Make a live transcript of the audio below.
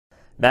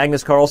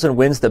Magnus Carlsen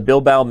wins the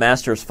Bilbao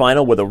Masters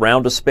final with a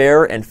round to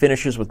spare and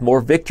finishes with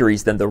more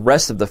victories than the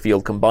rest of the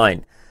field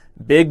combined.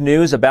 Big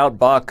news about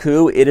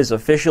Baku. It is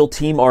official,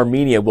 Team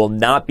Armenia will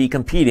not be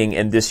competing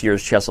in this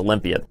year's Chess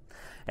Olympiad.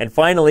 And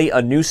finally, a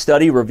new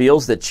study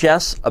reveals that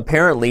chess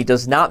apparently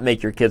does not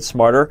make your kids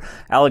smarter.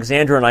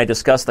 Alexandra and I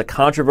discussed the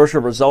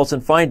controversial results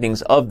and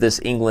findings of this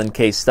England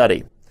case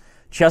study.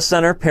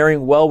 ChessCenter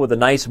pairing well with a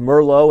nice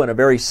Merlot and a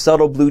very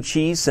subtle blue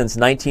cheese since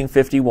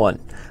 1951.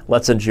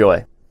 Let's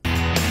enjoy.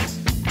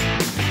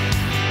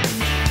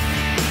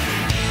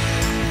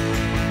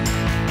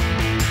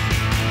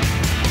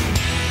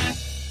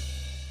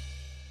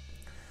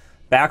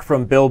 Back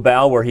from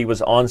Bilbao, where he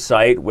was on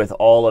site with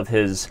all of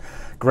his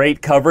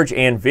great coverage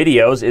and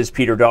videos, is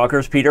Peter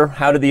Dawkers. Peter,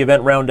 how did the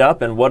event round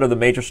up, and what are the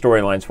major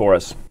storylines for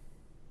us?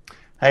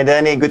 Hey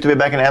Danny, good to be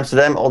back in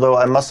Amsterdam, although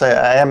I must say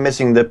I am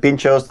missing the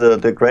pinchos,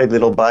 the great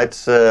little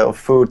bites of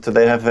food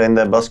they have in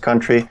the Basque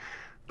country.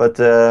 But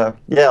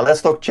yeah,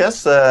 let's talk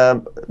chess.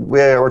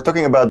 We're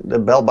talking about the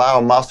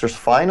Bilbao Masters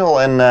final,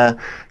 and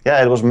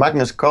yeah, it was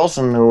Magnus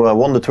Carlsen who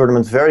won the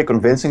tournament very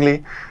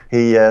convincingly.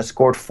 He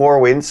scored 4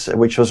 wins,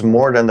 which was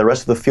more than the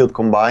rest of the field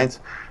combined.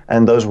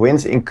 And those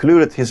wins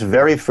included his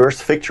very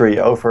first victory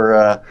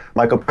over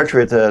my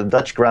compatriot,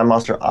 Dutch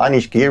Grandmaster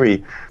Anish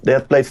Giri. They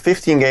had played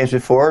 15 games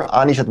before.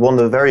 Anish had won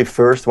the very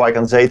first Wijk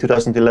aan Zee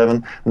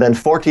 2011, then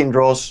 14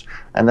 draws,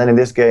 and then in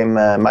this game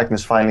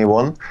Magnus finally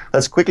won.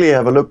 Let's quickly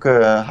have a look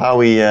how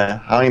he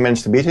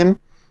managed to beat him.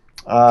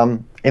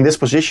 In this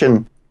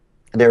position,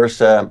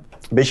 there's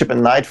bishop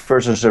and knight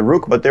versus a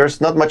rook, but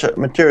there's not much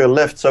material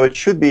left, so it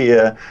should be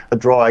a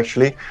draw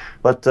actually.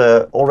 But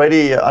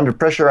already under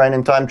pressure and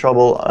in time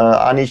trouble,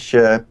 Anish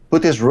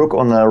put his rook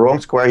on the wrong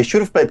square. He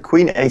should have played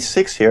queen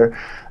a6 here,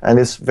 and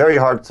it's very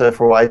hard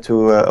for white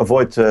to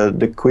avoid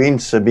the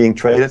queens being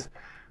traded.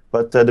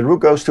 But the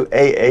rook goes to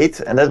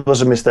a8, and that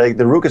was a mistake.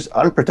 The rook is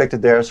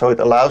unprotected there, so it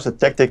allows the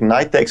tactic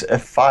knight takes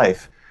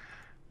f5.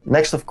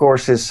 Next, of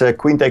course, is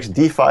queen takes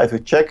d5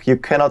 with check. You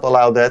cannot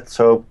allow that,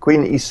 so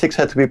queen e6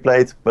 had to be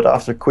played, but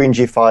after queen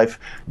g5,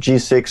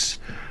 g6,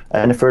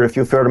 and a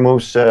few further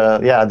moves,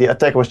 yeah, the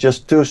attack was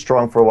just too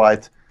strong for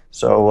white.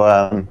 So,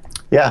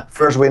 yeah,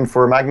 first win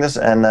for Magnus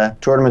and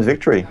tournament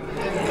victory.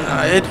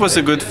 It was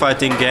a good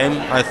fighting game,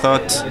 I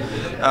thought.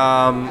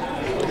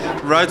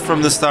 Right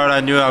from the start, I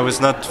knew I was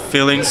not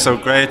feeling so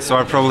great, so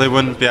I probably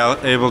wouldn't be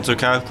able to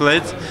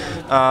calculate.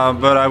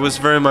 But I was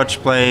very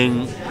much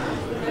playing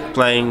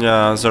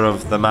sort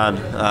of the man.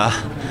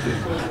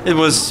 It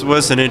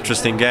was an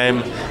interesting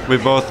game. We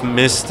both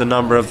missed a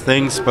number of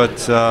things,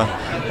 but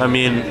I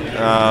mean,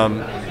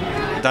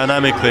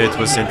 dynamically it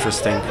was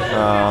interesting.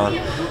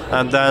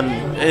 And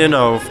then, you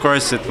know, of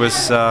course, it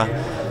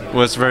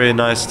was very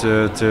nice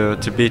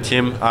to beat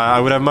him. I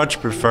would have much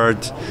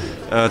preferred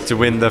to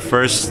win the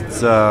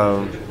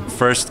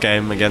first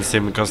game against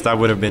him, because that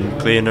would have been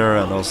cleaner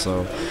and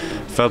also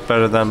felt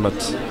better then. But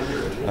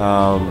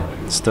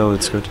still,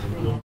 it's good.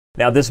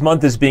 Now, this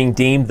month is being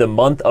deemed the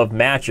month of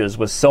matches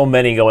with so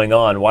many going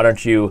on. Why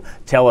don't you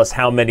tell us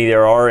how many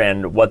there are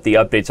and what the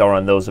updates are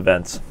on those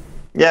events?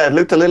 Yeah, it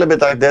looked a little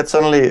bit like that.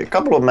 Suddenly, a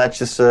couple of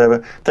matches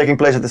taking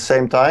place at the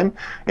same time.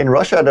 In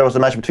Russia, there was a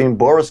match between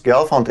Boris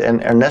Gelfand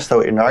and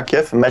Ernesto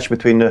Inarkiev, a match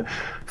between the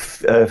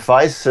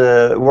vice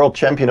world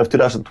champion of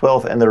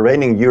 2012 and the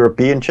reigning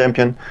European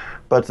champion.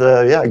 But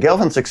yeah,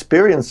 Gelfand's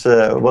experience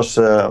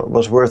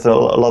was worth a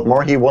lot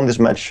more. He won this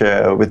match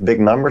with big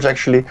numbers,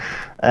 actually.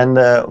 And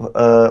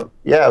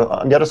yeah,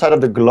 on the other side of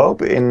the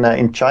globe,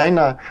 in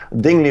China,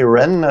 Ding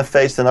Liren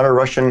faced another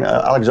Russian,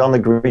 Alexander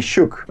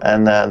Grishuk,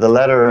 and the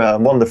latter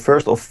won the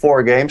first of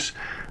 4 games,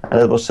 and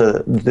it was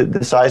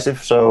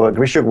decisive. So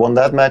Grishuk won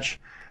that match.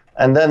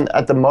 And then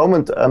at the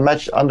moment, a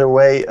match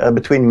underway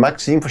between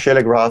Maxime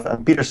Vachier-Lagrave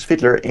and Peter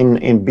Svidler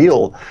in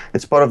Biel.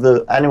 It's part of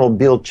the annual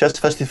Biel Chess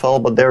Festival,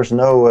 but there's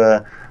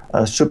no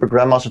Super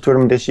Grandmaster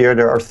tournament this year.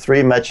 There are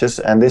 3 matches,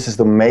 and this is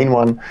the main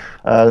one.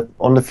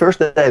 On the first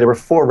day, there were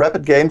 4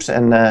 rapid games,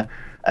 and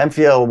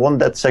MVL won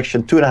that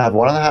section 2.5,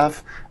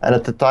 1.5. And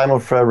at the time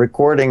of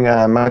recording,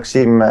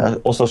 Maxime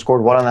also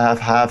scored 1.5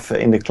 half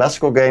in the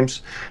classical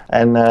games.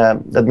 And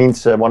that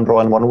means 1 draw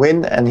and 1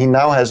 win. And he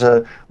now has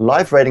a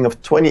live rating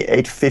of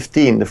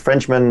 28-15. The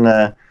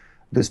Frenchman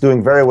is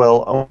doing very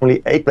well.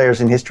 Only 8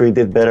 players in history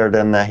did better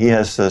than he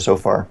has so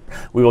far.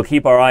 We will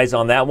keep our eyes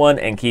on that one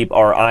and keep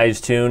our eyes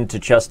tuned to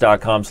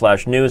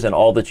chess.com/news and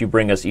all that you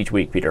bring us each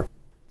week, Peter.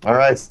 All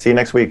right. See you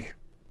next week.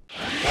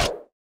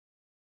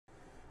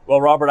 Well,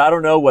 Robert, I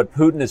don't know what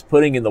Putin is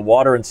putting in the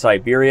water in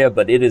Siberia,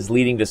 but it is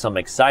leading to some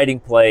exciting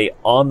play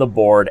on the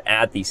board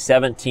at the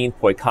 17th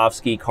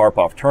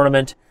Poikovsky-Karpov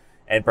tournament,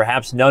 and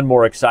perhaps none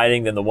more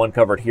exciting than the one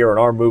covered here in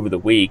our Move of the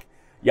Week.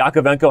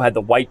 Yakovenko had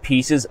the white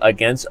pieces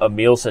against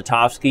Emil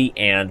Satovsky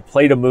and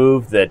played a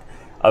move that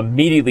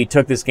immediately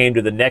took this game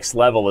to the next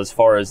level as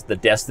far as the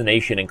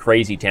destination in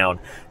Crazy Town.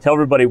 Tell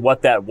everybody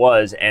what that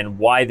was and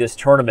why this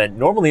tournament,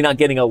 normally not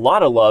getting a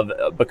lot of love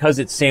because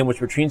it's sandwiched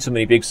between so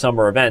many big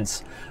summer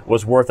events,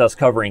 was worth us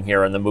covering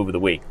here in the Move of the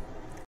Week.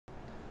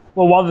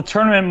 Well, while the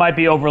tournament might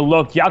be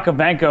overlooked,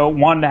 Yakovenko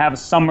wanted to have a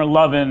summer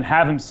love and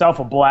have himself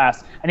a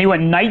blast. And he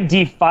went knight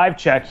d5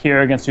 check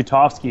here against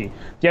Sutovsky.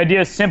 The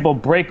idea is simple: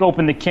 break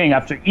open the king.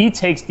 After e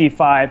takes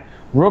d5,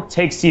 rook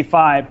takes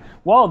c5.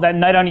 Well, that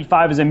knight on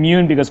e5 is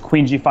immune because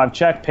queen g5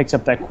 check picks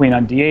up that queen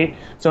on d8.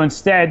 So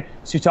instead,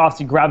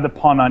 Sutovsky grabbed the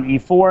pawn on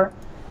e4.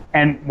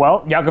 And,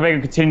 well,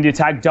 Yakovenko continued to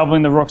attack,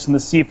 doubling the rooks in the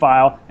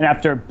c-file. And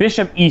after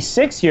bishop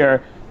e6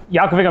 here,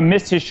 Yakovenko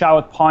missed his shot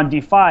with pawn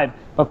d5.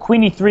 But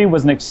queen e3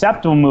 was an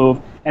acceptable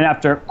move. And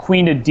after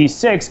queen to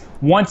d6,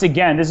 once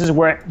again, this is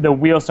where the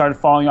wheel started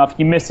falling off.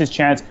 He missed his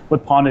chance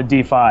with pawn to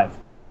d5.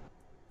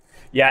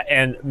 Yeah,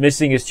 and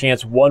missing his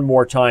chance one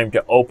more time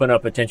to open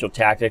up potential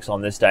tactics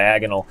on this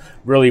diagonal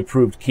really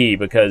proved key,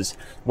 because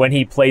when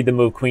he played the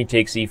move queen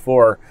takes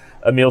e4,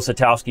 Emil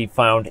Sutovsky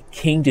found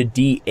king to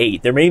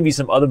d8. There may be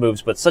some other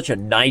moves, but such a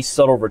nice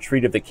subtle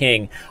retreat of the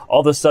king. All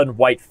of a sudden,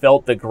 white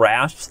felt the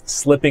grasp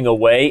slipping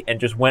away and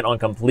just went on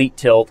complete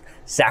tilt,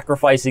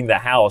 sacrificing the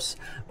house,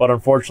 but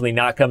unfortunately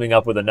not coming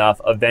up with enough,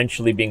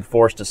 eventually being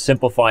forced to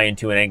simplify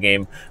into an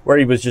endgame where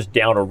he was just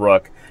down a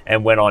rook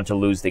and went on to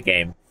lose the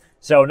game.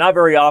 So not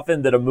very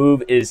often that a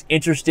move is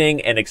interesting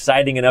and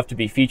exciting enough to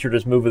be featured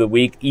as move of the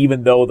week,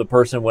 even though the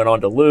person went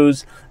on to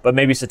lose. But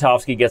maybe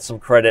Sutovsky gets some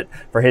credit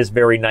for his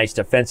very nice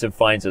defensive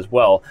finds as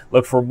well.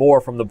 Look for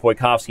more from the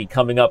Boykovsky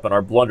coming up in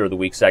our Blunder of the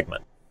Week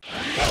segment.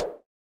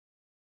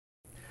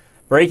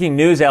 Breaking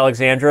news,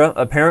 Alexandra.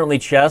 Apparently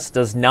chess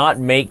does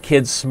not make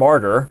kids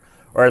smarter,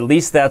 or at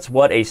least that's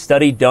what a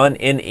study done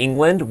in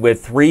England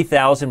with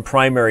 3,000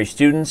 primary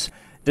students,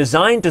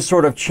 designed to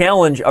sort of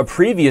challenge a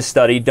previous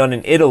study done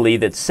in Italy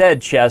that said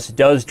chess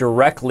does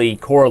directly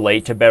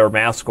correlate to better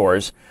math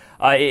scores.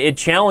 It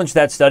challenged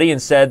that study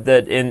and said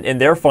that in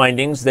their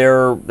findings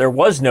there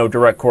was no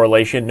direct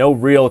correlation, no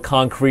real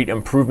concrete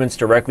improvements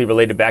directly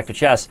related back to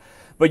chess.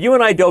 But you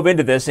and I dove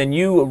into this, and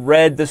you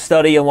read the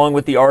study along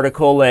with the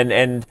article,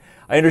 and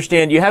I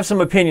understand you have some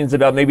opinions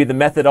about maybe the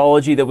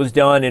methodology that was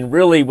done and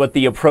really what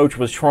the approach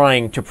was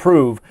trying to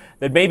prove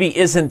that maybe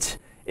isn't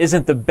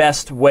the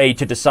best way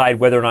to decide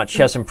whether or not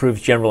chess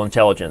improves general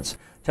intelligence.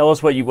 Tell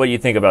us what you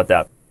think about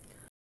that.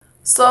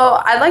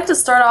 So I'd like to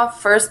start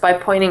off first by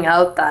pointing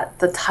out that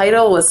the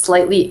title was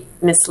slightly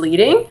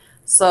misleading.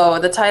 So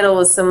the title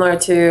was similar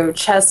to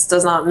 "Chess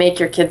does not make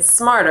your kids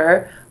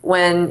smarter,"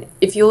 when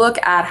if you look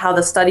at how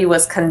the study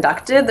was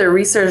conducted, the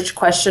research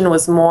question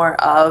was more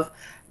of,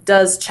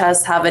 does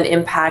chess have an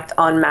impact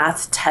on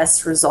math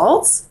test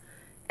results?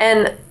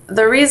 And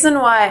the reason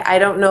why I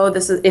don't know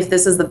if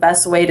this is the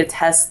best way to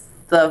test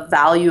the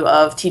value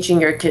of teaching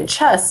your kid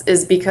chess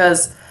is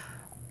because,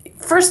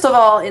 first of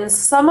all, in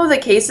some of the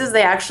cases,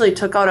 they actually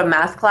took out a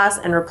math class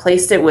and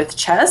replaced it with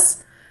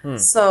chess.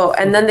 So,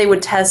 and then they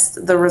would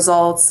test the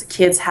results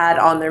kids had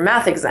on their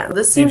math exam.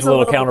 This seems a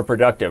little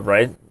counterproductive,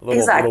 right? A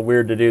little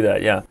weird to do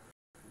that, yeah.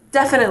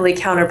 Definitely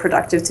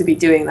counterproductive to be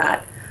doing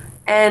that.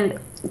 And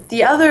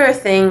the other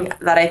thing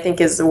that I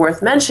think is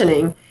worth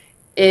mentioning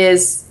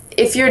is,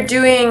 if you're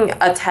doing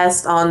a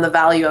test on the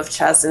value of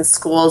chess in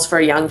schools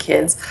for young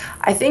kids,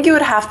 I think it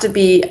would have to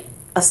be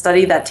a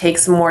study that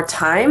takes more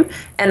time.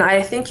 And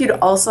I think you'd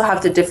also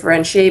have to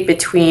differentiate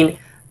between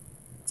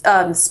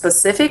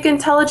specific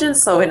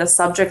intelligence, so in a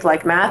subject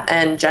like math,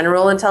 and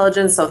general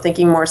intelligence, so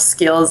thinking more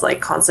skills like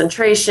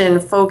concentration,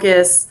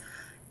 focus.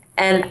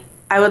 And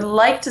I would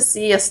like to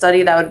see a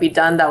study that would be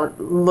done that would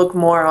look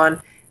more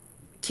on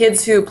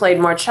kids who played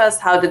more chess,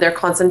 how did their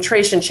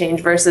concentration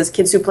change, versus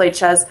kids who played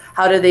chess,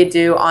 how did they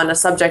do on a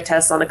subject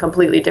test on a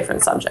completely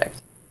different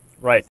subject.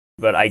 Right.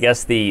 But I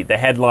guess the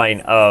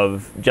headline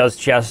of "Does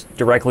chess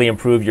directly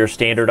improve your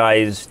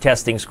standardized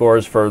testing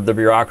scores for the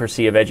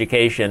bureaucracy of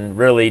education"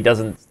 really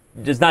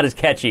is not as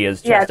catchy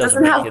as chess. Yeah, it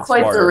doesn't have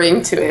quite the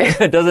ring to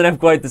it. It doesn't have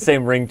quite the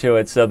same ring to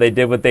it, so they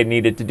did what they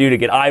needed to do to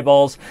get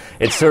eyeballs.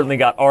 It certainly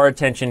got our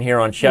attention here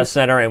on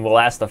ChessCenter, and we'll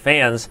ask the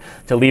fans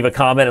to leave a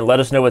comment and let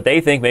us know what they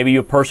think. Maybe you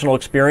have personal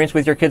experience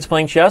with your kids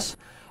playing chess,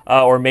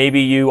 or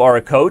maybe you are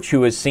a coach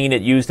who has seen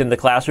it used in the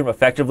classroom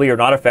effectively or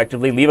not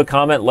effectively. Leave a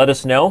comment, let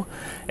us know,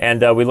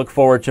 and we look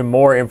forward to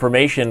more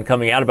information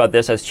coming out about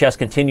this as chess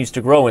continues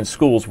to grow in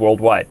schools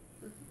worldwide.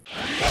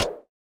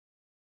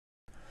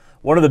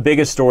 One of the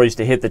biggest stories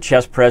to hit the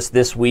chess press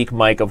this week,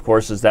 Mike, of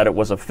course, is that it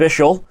was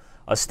official.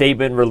 A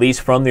statement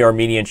released from the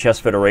Armenian Chess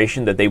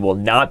Federation that they will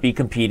not be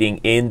competing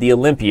in the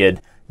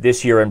Olympiad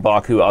this year in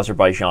Baku,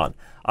 Azerbaijan.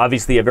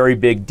 Obviously a very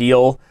big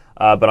deal,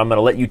 but I'm going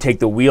to let you take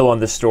the wheel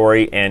on this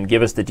story and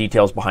give us the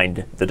details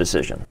behind the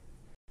decision.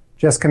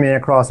 Just coming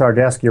across our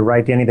desk, you're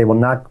right, Danny, they will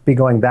not be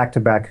going back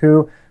to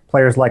Baku.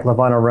 Players like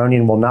Levan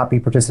Aronian will not be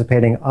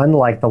participating,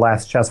 unlike the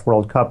last Chess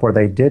World Cup where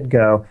they did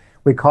go.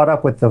 We caught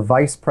up with the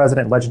Vice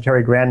President,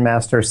 legendary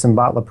Grandmaster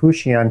Simbat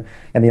Lapushian,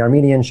 and the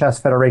Armenian Chess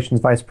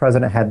Federation's Vice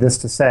President had this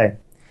to say.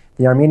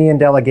 The Armenian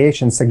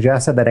delegation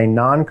suggested that a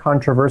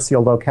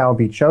non-controversial locale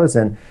be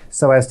chosen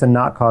so as to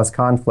not cause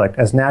conflict,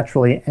 as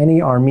naturally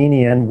any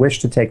Armenian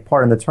wished to take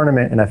part in the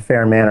tournament in a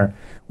fair manner.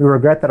 We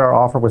regret that our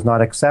offer was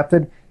not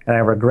accepted, and I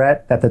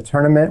regret that the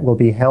tournament will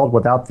be held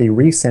without the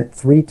recent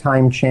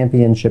three-time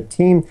championship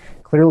team,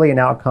 clearly an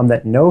outcome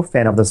that no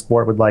fan of the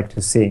sport would like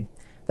to see.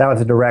 That was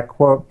a direct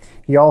quote.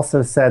 He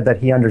also said that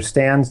he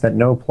understands that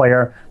no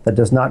player that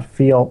does not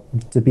feel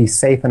to be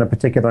safe in a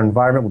particular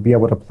environment will be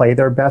able to play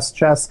their best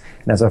chess.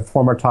 And as a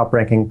former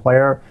top-ranking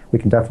player, we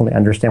can definitely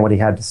understand what he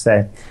had to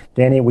say.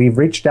 Danny, we've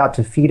reached out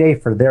to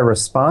FIDE for their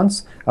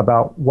response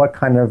about what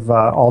kind of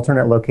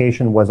alternate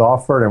location was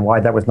offered and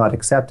why that was not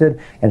accepted.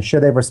 And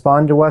should they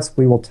respond to us,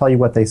 we will tell you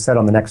what they said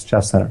on the next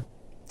ChessCenter.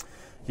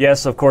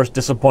 Yes, of course,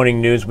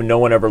 disappointing news when no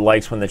one ever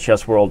likes when the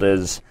chess world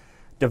is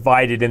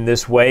divided in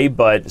this way,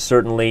 but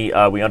certainly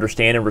we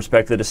understand and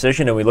respect the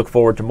decision, and we look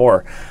forward to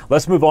more.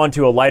 Let's move on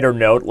to a lighter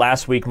note.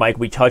 Last week, Mike,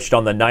 we touched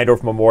on the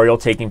Najdorf Memorial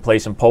taking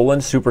place in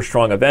Poland. Super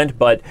strong event,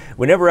 but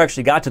we never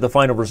actually got to the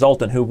final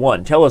result and who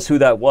won. Tell us who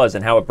that was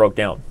and how it broke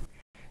down.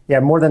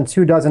 Yeah, more than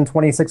 24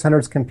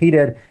 2600s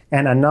competed,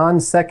 and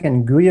Anand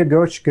second,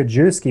 Grzegorz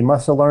Gajewski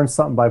must have learned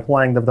something by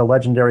playing the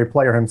legendary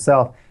player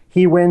himself.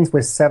 He wins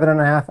with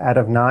 7.5 out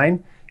of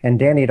 9. And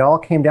Danny, it all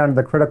came down to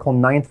the critical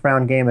 9th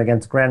round game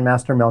against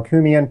Grandmaster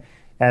Melkumian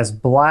as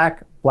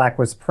Black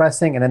was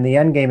pressing, and in the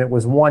end game it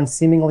was one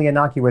seemingly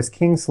innocuous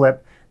king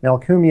slip.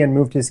 Melkumian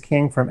moved his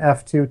king from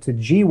f2 to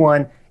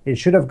g1. It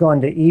should have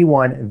gone to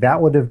e1. That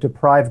would have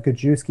deprived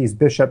Gajewski's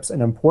bishops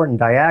an important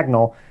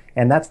diagonal,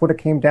 and that's what it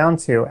came down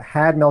to.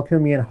 Had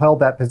Melkumian held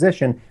that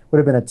position, it would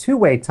have been a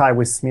two-way tie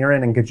with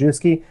Smirin and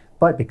Gajewski,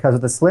 but because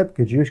of the slip,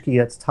 Gajewski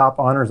gets top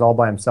honors all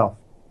by himself.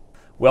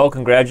 Well,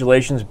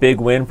 congratulations. Big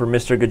win for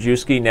Mr.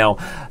 Gajewski. Now,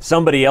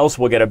 somebody else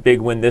will get a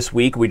big win this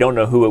week. We don't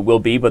know who it will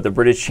be, but the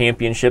British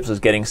Championships is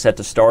getting set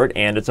to start,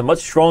 and it's a much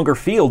stronger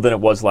field than it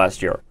was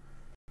last year.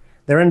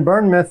 They're in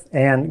Bournemouth,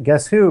 and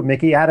guess who?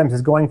 Mickey Adams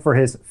is going for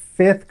his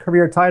 5th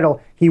career title.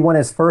 He won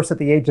his first at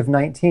the age of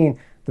 19.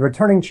 The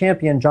returning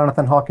champion,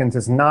 Jonathan Hawkins,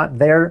 is not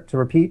there to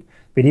repeat,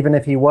 but even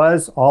if he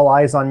was, all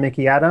eyes on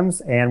Mickey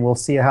Adams, and we'll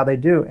see how they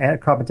do. And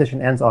competition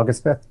ends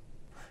August 5th.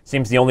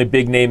 Seems the only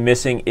big name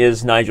missing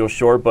is Nigel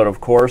Short, but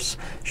of course,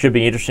 should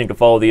be interesting to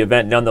follow the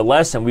event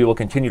nonetheless, and we will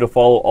continue to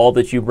follow all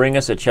that you bring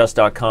us at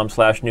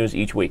chess.com/news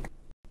each week.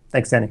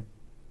 Thanks, Danny.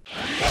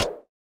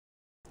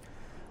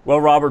 Well,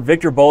 Robert,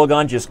 Victor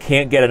Bologan just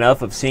can't get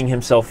enough of seeing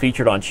himself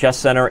featured on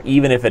ChessCenter,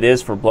 even if it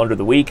is for Blunder of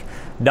the Week.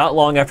 Not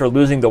long after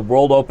losing the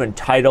World Open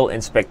title in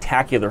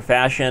spectacular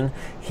fashion,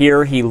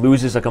 here he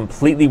loses a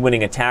completely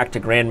winning attack to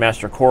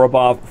Grandmaster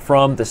Korobov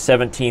from the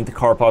 17th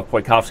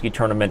Karpov-Poikovsky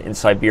tournament in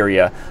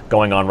Siberia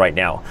going on right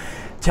now.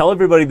 Tell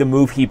everybody the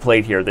move he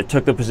played here that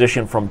took the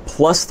position from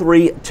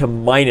 +3 to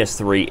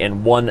 -3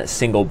 in one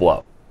single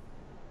blow.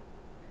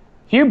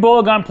 Here,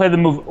 Bologan played the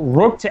move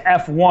rook to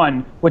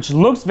f1, which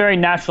looks very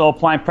natural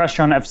applying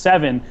pressure on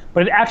f7,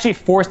 but it actually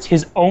forced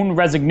his own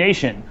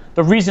resignation.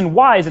 The reason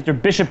why is after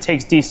bishop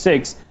takes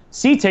d6,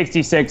 c takes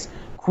d6,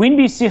 queen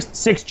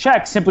b6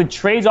 check simply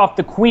trades off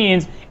the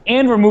queens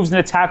and removes an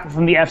attacker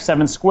from the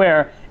f7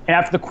 square, and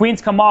after the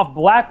queens come off,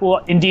 black will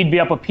indeed be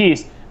up a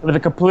piece with a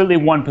completely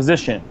won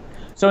position.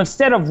 So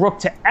instead of rook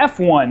to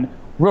f1,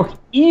 rook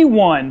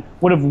e1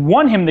 would have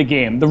won him the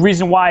game. The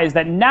reason why is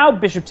that now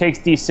bishop takes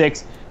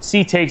d6,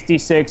 c takes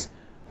d6,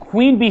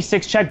 queen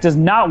b6 check does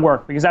not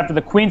work because after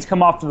the queens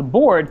come off to the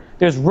board,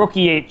 there's rook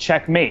e8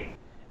 checkmate.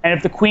 And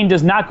if the queen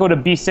does not go to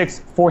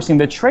b6, forcing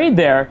the trade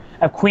there,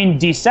 at queen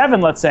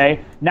d7, let's say,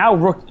 now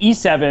rook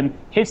e7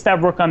 hits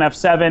that rook on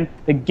f7.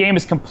 The game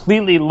is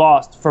completely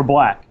lost for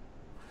black.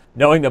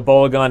 Knowing that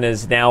Bologan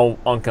is now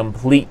on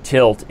complete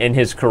tilt in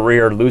his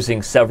career,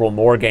 losing several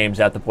more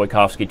games at the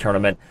Poikovsky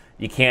tournament,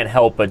 you can't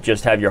help but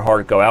just have your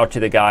heart go out to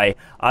the guy.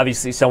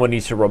 Obviously, someone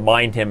needs to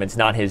remind him it's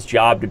not his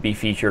job to be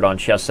featured on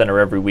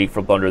ChessCenter every week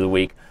for Blunder of the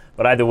Week.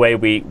 But either way,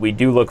 we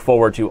do look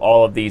forward to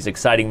all of these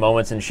exciting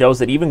moments and shows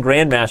that even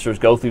grandmasters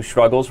go through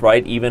struggles,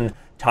 right? Even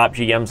top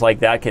GMs like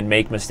that can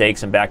make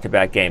mistakes in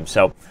back-to-back games.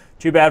 So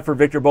too bad for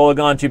Victor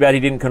Bologan. Too bad he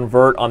didn't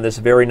convert on this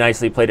very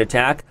nicely played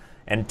attack.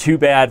 And too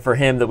bad for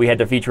him that we had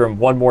to feature him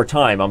one more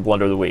time on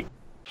Blunder of the Week.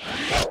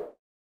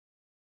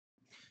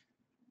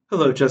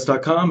 Hello,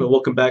 Chess.com, and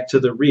welcome back to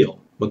The Real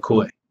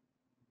McCoy.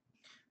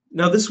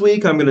 Now, this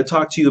week, I'm going to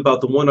talk to you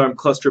about the one-arm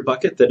cluster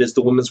bucket that is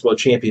the Women's World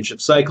Championship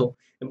cycle.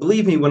 And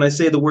believe me, when I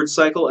say the word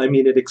cycle, I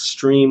mean it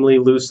extremely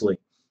loosely.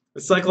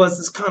 The cycle has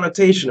this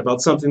connotation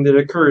about something that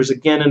occurs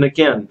again and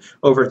again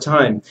over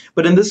time.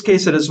 But in this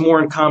case, it has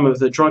more in common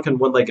with a drunken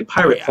one-legged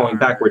pirate falling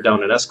backward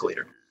down an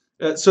escalator.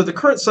 So the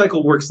current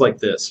cycle works like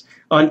this.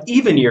 On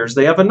even years,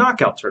 they have a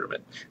knockout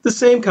tournament. The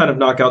same kind of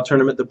knockout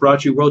tournament that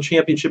brought you world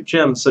championship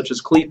gems such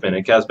as Kleefman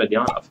and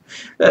Kazbedyanov.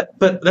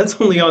 But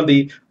that's only on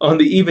the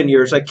even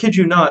years. I kid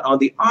you not, on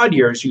the odd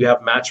years, you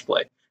have match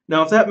play.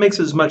 Now, if that makes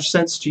as much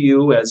sense to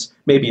you as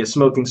maybe a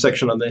smoking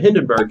section on the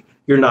Hindenburg,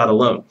 you're not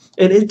alone.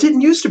 And it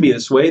didn't used to be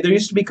this way. There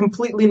used to be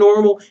completely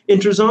normal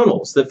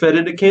interzonals that fed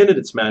into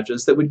candidates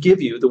matches that would give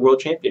you the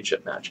world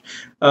championship match.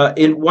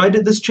 And why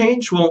did this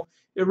change? Well,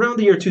 around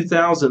the year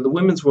 2000, the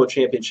Women's World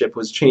Championship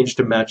was changed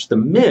to match the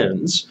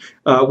men's,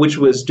 which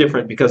was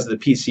different because of the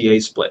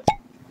PCA split.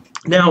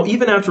 Now,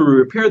 even after we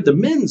repaired the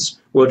Men's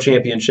World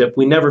Championship,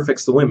 we never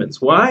fixed the Women's.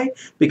 Why?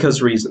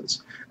 Because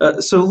reasons.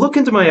 So look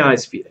into my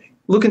eyes, FIDE.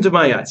 Look into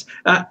my eyes.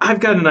 I've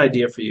got an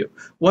idea for you.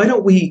 Why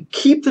don't we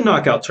keep the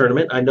knockout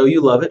tournament? I know you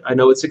love it. I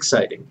know it's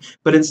exciting.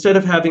 But instead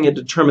of having it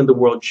determine the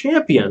world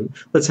champion,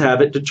 let's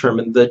have it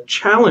determine the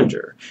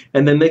challenger.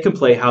 And then they can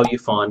play How You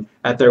Fawn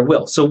at their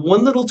will. So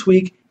one little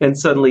tweak, and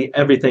suddenly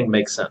everything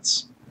makes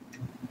sense.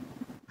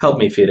 Help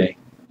me, FIDE.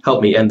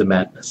 Help me end the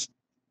madness.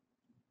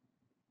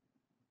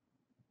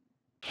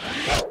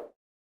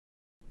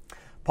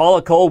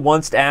 Paula Cole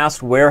once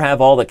asked, where have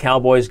all the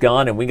cowboys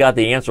gone? And we got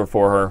the answer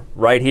for her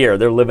right here.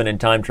 They're living in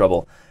time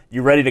trouble.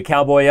 You ready to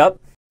cowboy up?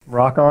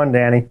 Rock on,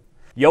 Danny.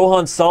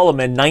 Johan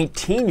Solomon,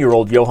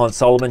 19-year-old Johan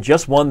Solomon,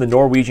 just won the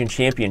Norwegian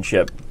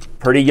championship.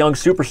 Pretty young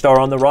superstar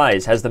on the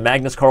rise. Has the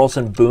Magnus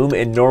Carlsen boom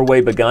in Norway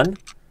begun?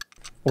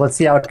 Let's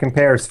see how it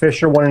compares.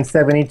 Fischer won in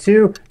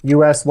 72.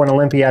 U.S. won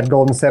Olympiad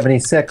gold in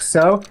 76.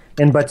 So,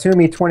 in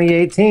Batumi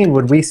 2018,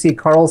 would we see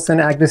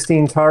Carlsen,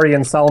 Agustin Tari,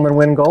 and Solomon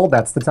win gold?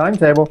 That's the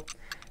timetable.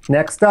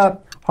 Next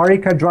up,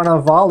 Harika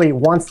Dranavali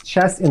wants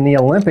chess in the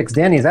Olympics.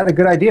 Danny, is that a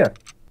good idea?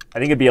 I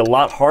think it'd be a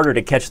lot harder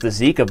to catch the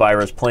Zika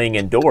virus playing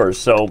indoors,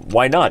 so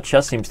why not?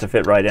 Chess seems to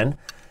fit right in.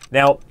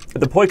 Now,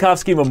 the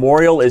Poikovsky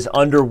Memorial is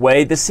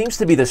underway. This seems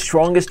to be the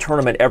strongest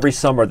tournament every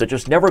summer that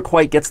just never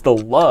quite gets the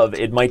love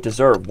it might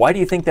deserve. Why do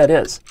you think that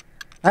is?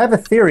 I have a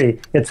theory.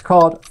 It's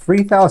called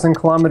 3,000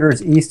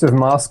 kilometers east of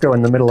Moscow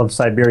in the middle of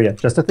Siberia.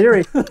 Just a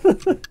theory.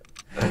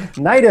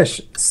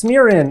 Naidish,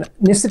 Smirin,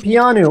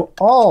 Nisipianu,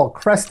 all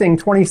cresting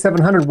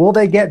 2,700. Will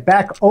they get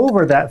back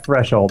over that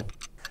threshold?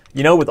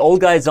 You know, with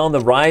old guys on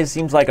the rise,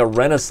 seems like a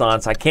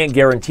renaissance. I can't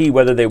guarantee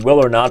whether they will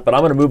or not, but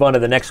I'm going to move on to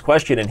the next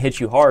question and hit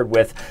you hard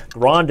with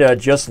Granda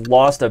just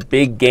lost a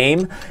big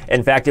game.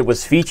 In fact, it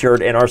was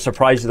featured in our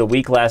Surprise of the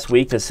Week last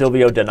week to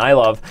Silvio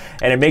Danilov,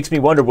 and it makes me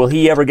wonder, will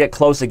he ever get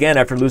close again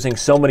after losing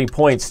so many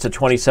points to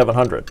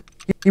 2,700?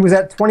 He was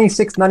at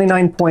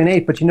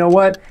 2699.8, but you know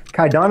what?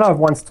 Kaidanov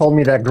once told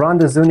me that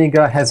Granda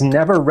Zuniga has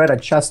never read a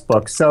chess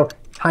book, so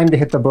time to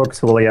hit the books,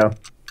 Julio.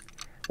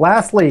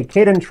 Lastly,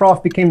 Caden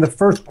Troff became the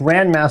first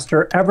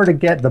grandmaster ever to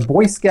get the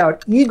Boy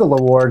Scout Eagle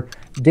Award.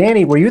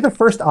 Danny, were you the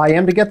first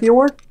IM to get the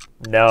award?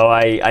 No,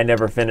 I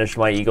never finished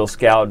my Eagle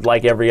Scout.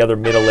 Like every other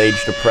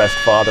middle-aged depressed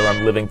father,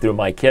 I'm living through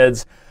my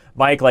kids.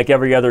 Mike, like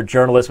every other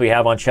journalist we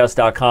have on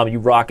Chess.com, you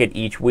rock it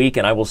each week,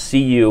 and I will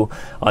see you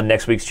on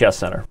next week's Chess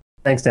Center.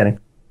 Thanks, Danny.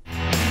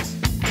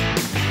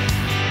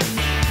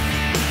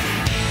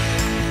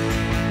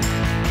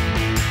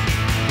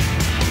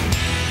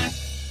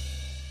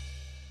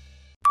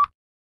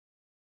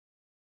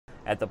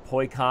 At the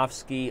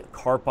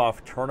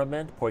Poikovsky-Karpov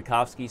tournament,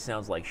 Poikovsky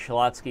sounds like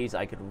Schlotsky's.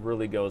 I could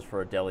really go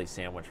for a deli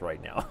sandwich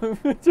right now. I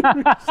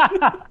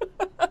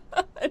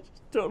just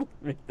totally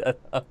made that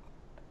up.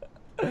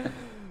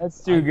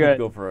 That's too good. I could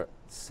go for a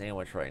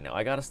sandwich right now.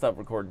 I got to stop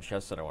recording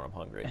Chess Center when I'm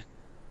hungry.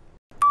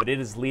 But it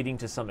is leading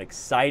to some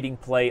exciting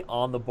play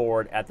on the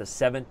board at the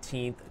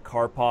 17th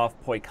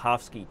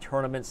Karpov-Poikovsky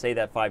tournament. Say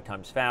that 5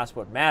 times fast.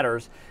 What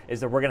matters is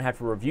that we're going to have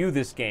to review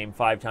this game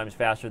 5 times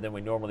faster than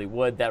we normally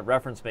would. That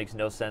reference makes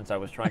no sense. I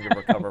was trying to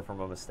recover from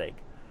a mistake.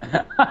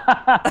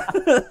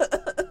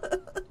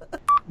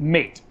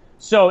 Mate.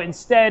 So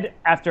instead,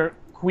 after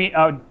Queen...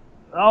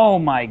 oh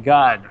my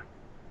God.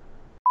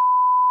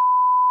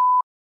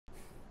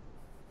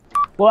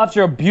 Well,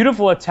 after a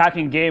beautiful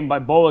attacking game by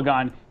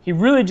Bologan, he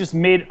really just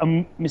made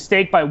a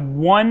mistake by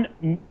one...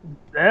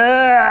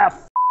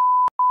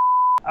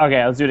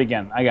 Okay, let's do it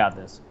again. I got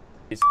this.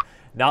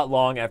 Not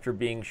long after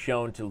being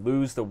shown to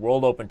lose the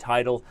World Open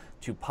title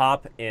to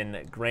Pop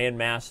in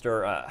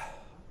Grandmaster...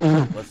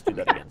 let's do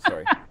that again,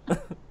 sorry.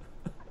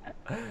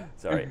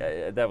 Sorry,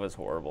 that was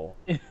horrible.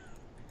 Do you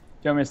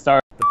want me to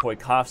start? The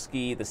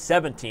Poikovsky, the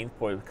 17th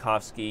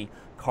Poikovsky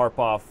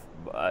Karpov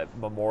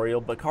Memorial,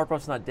 but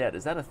Karpov's not dead.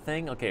 Is that a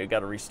thing? Okay, I got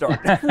to restart.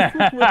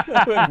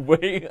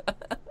 Wait.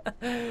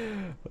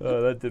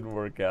 Oh, that didn't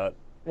work out.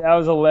 That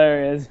was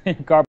hilarious.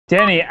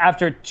 Danny,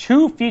 after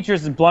 2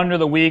 features in Blunder of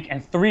the Week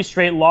and 3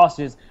 straight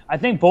losses, I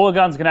think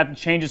Bologan's going to have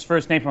to change his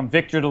first name from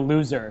Victor to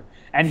Loser.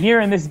 And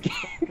here in this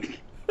game...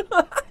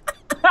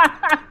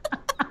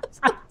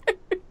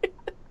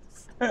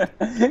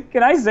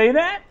 Can I say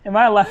that? Am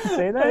I allowed to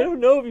say that? I don't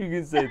know if you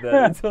can say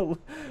that.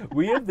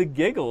 We have the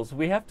giggles.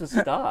 We have to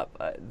stop.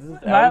 This is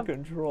out of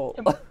control.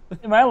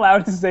 Am I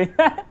allowed to say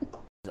that?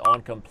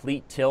 On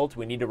complete tilt,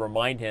 we need to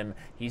remind him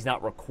he's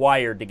not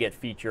required to get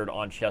featured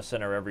on Chess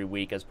Center every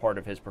week as part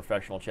of his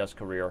professional chess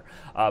career.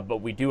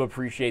 But we do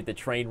appreciate the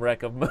train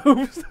wreck of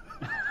moves.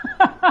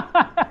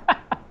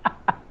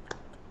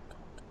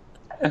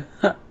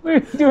 We're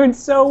doing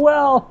so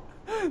well.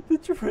 The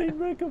train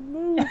wreck of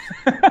moves.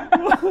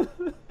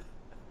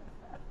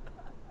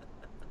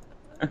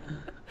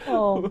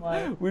 Oh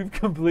my. We've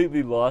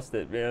completely lost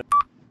it, man.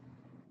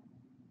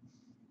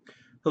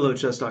 Hello,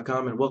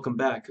 Chess.com, and welcome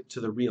back to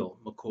the real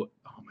McCoy.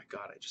 Oh my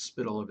God, I just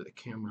spit all over the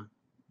camera.